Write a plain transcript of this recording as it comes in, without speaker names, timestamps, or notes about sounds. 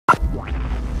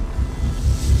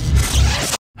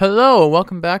Hello,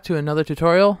 welcome back to another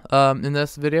tutorial. In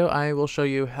this video, I will show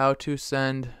you how to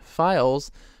send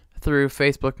files through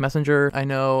Facebook Messenger. I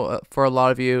know for a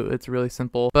lot of you, it's really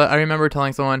simple, but I remember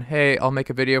telling someone, hey, I'll make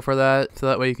a video for that, so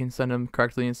that way you can send them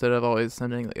correctly instead of always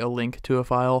sending like a link to a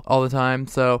file all the time.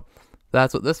 So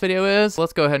that's what this video is.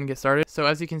 Let's go ahead and get started. So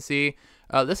as you can see,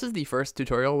 this is the first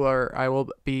tutorial where I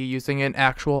will be using an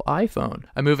actual iPhone.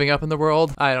 I'm moving up in the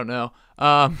world. I don't know.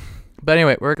 But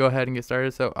anyway, we're going to go ahead and get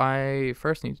started. So I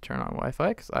first need to turn on Wi-Fi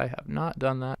because I have not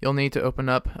done that. You'll need to open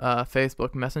up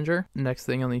Facebook Messenger. Next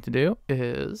thing you'll need to do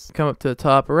is come up to the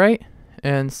top right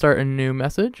and start a new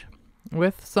message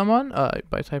with someone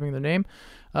by typing their name.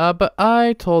 But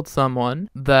I told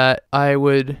someone that I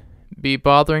would be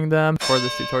bothering them for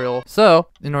this tutorial. So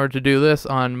in order to do this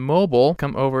on mobile,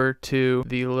 come over to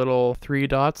the little three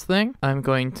dots thing. I'm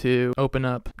going to open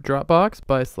up Dropbox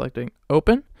by selecting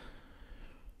Open.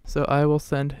 So I will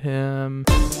send him,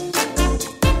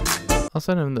 I'll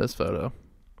send him this photo.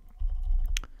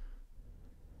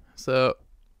 So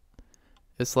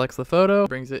it selects the photo,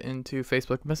 brings it into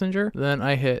Facebook Messenger, then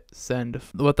I hit send.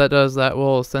 What that does, that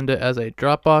will send it as a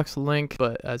Dropbox link,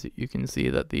 but as you can see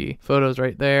that the photo's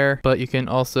right there, but you can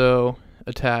also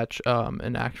attach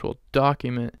an actual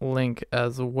document link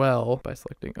as well by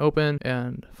selecting open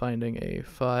and finding a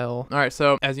file. Alright,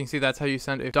 so as you can see, that's how you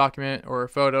send a document or a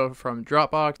photo from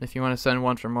Dropbox. If you want to send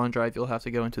one from OneDrive, you'll have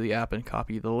to go into the app and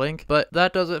copy the link. But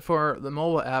that does it for the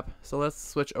mobile app. So let's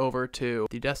switch over to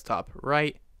the desktop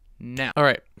right now.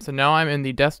 Alright, so now I'm in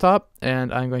the desktop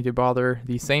and I'm going to bother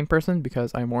the same person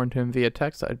because I warned him via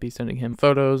text I'd be sending him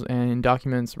photos and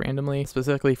documents randomly,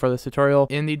 specifically for this tutorial.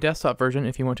 In the desktop version,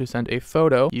 if you want to send a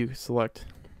photo, you select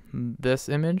this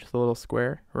image, the little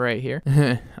square right here.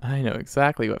 I know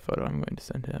exactly what photo I'm going to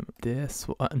send him. This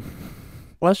one.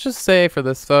 Let's just say for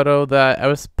this photo that I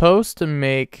was supposed to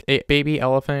make a baby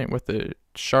elephant with a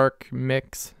shark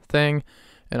mix thing,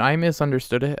 and I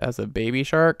misunderstood it as a baby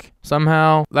shark.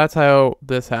 Somehow, that's how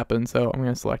this happened. So I'm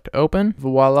going to select open.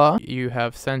 Voila, you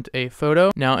have sent a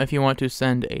photo. Now, if you want to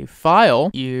send a file,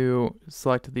 you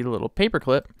select the little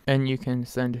paperclip and you can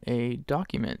send a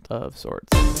document of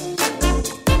sorts.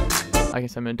 I can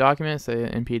send him a document, say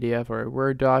in PDF or a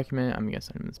Word document. I'm going to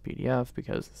send him this PDF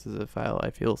because this is a file I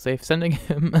feel safe sending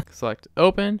him. Select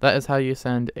open. That is how you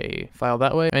send a file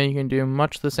that way. And you can do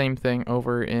much the same thing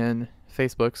over in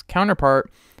Facebook's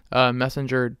counterpart,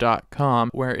 messenger.com,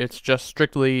 where it's just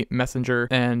strictly Messenger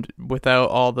and without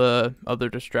all the other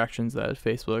distractions that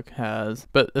Facebook has.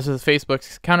 But this is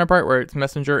Facebook's counterpart where it's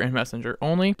Messenger and Messenger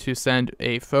only. To send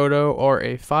a photo or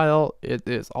a file, it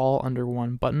is all under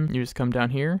one button. You just come down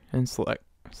here and select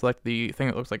the thing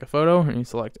that looks like a photo and you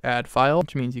select add file,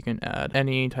 which means you can add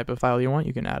any type of file you want.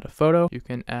 You can add a photo, you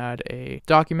can add a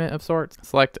document of sorts.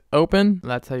 Select open.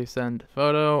 That's how you send a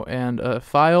photo and a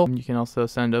file. You can also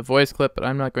send a voice clip, but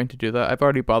I'm not going to do that. I've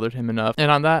already bothered him enough.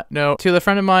 And on that note, to the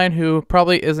friend of mine who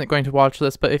probably isn't going to watch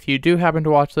this, but if you do happen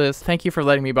to watch this, thank you for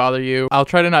letting me bother you. I'll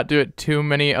try to not do it too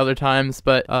many other times,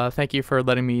 but thank you for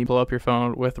letting me blow up your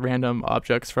phone with random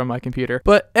objects from my computer.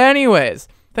 But anyways,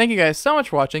 thank you guys so much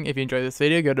for watching. If you enjoyed this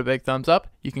video, go to big thumbs up.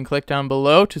 You can click down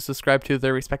below to subscribe to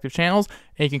their respective channels,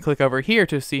 and you can click over here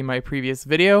to see my previous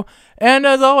video. And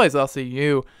as always, I'll see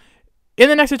you in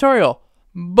the next tutorial.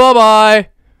 Bye-bye!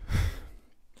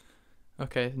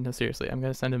 Okay, no, seriously, I'm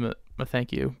going to send him a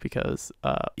thank you because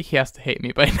he has to hate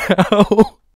me by now.